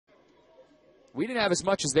We didn't have as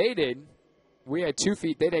much as they did. We had 2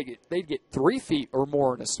 feet. They'd get 3 feet or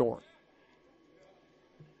more in a storm.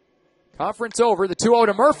 Conference over. The 2-0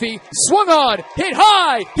 to Murphy. Swung on. Hit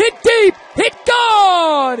high. Hit deep. Hit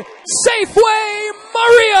gone. Safeway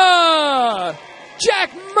Maria.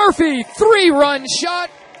 Jack Murphy, 3-run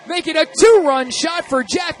shot. Make it a 2-run shot for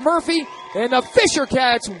Jack Murphy. And the Fisher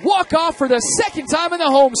Cats walk off for the second time in the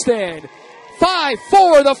homestand.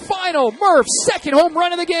 5-4 the final. Murph's second home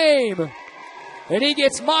run of the game. And he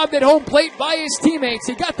gets mobbed at home plate by his teammates.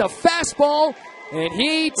 He got the fastball, and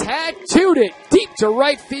he tattooed it deep to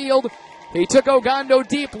right field. He took Ogando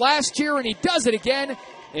deep last year, and he does it again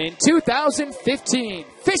in 2015.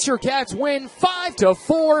 Fisher Cats win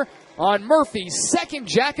 5-4 on Murphy's second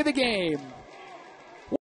jack of the game.